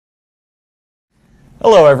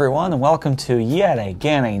Hello everyone, and welcome to yet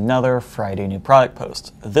again another Friday new product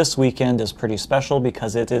post. This weekend is pretty special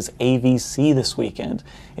because it is AVC this weekend.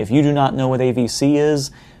 If you do not know what AVC is,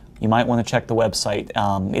 you might want to check the website.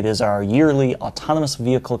 It is our yearly autonomous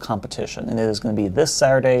vehicle competition, and it is going to be this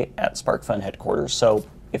Saturday at SparkFun headquarters. So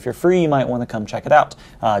if you're free, you might want to come check it out.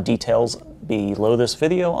 Details below this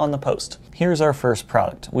video on the post. Here's our first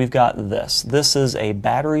product. We've got this. This is a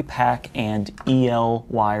battery pack and EL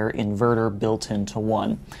wire inverter built into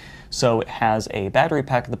one. So it has a battery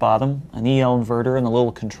pack at the bottom, an EL inverter, and a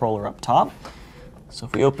little controller up top. So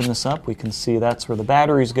if we open this up, we can see that's where the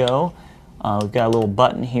batteries go. We've got a little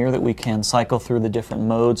button here that we can cycle through the different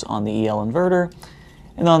modes on the EL inverter.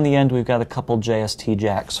 And on the end, we've got a couple JST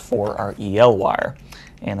jacks for our EL wire.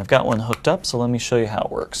 And I've got one hooked up, so let me show you how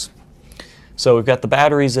it works. So we've got the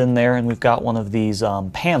batteries in there, and we've got one of these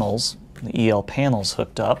panels, the EL panels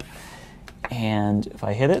hooked up. And if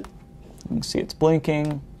I hit it, you can see it's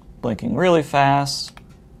blinking really fast,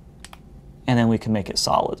 and then we can make it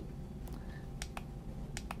solid.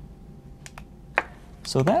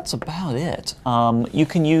 So that's about it. You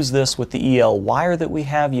can use this with the EL wire that we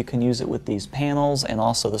have. You can use it with these panels and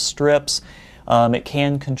also the strips. It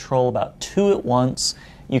can control about 2 at once.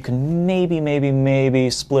 You can maybe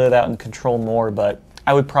split it out and control more, but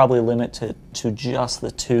I would probably limit it to just the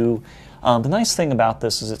 2. The nice thing about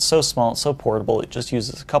this is it's so small, it's so portable. It just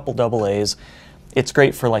uses a couple AA's. It's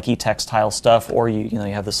great for like e-textile stuff, or you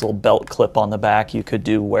have this little belt clip on the back. You could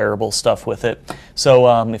do wearable stuff with it. So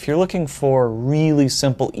if you're looking for a really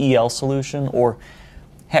simple EL solution, or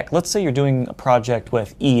heck, let's say you're doing a project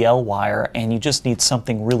with EL wire and you just need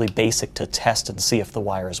something really basic to test and see if the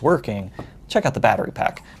wire is working, check out the battery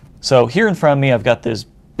pack. So here in front of me, I've got this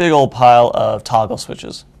big old pile of toggle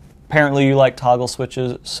switches. Apparently you like toggle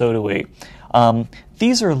switches, so do we.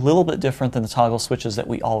 These are a little bit different than the toggle switches that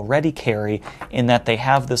we already carry in that they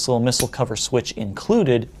have this little missile cover switch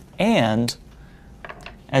included, and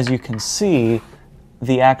as you can see,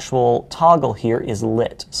 the actual toggle here is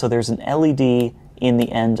lit. So there's an LED in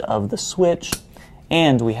the end of the switch,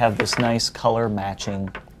 and we have this nice color matching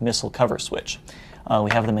missile cover switch.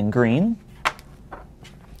 We have them in green,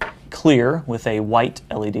 clear with a white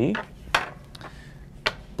LED,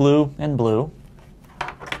 blue and blue,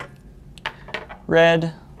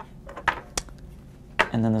 red,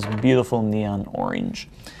 and then this beautiful neon orange.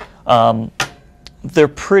 They're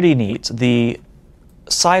pretty neat. The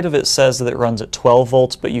side of it says that it runs at 12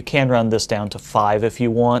 volts, but you can run this down to 5 if you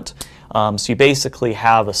want. So you basically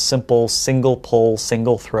have a simple single pull,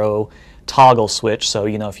 single throw toggle switch. So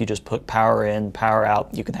if you just put power in, power out,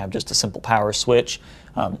 you can have just a simple power switch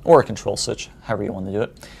or a control switch, however you want to do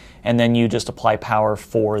it. And then you just apply power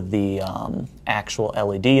for the actual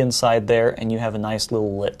LED inside there, and you have a nice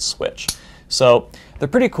little lit switch. So they're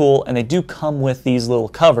pretty cool, and they do come with these little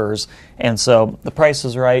covers, and so the price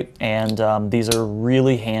is right, and these are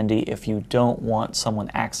really handy if you don't want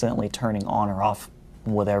someone accidentally turning on or off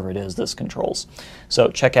whatever it is this controls. So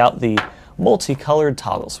check out the multicolored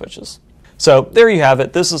toggle switches. So there you have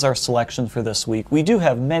it. This is our selection for this week. We do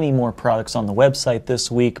have many more products on the website this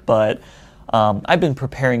week, but I've been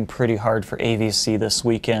preparing pretty hard for AVC this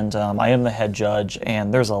weekend. I am the head judge,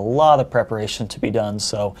 and there's a lot of preparation to be done,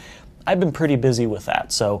 so I've been pretty busy with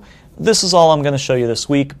that. So this is all I'm going to show you this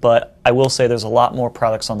week, but I will say there's a lot more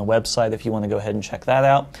products on the website if you want to go ahead and check that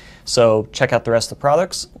out. So check out the rest of the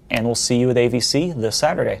products, and we'll see you at AVC this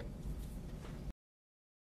Saturday.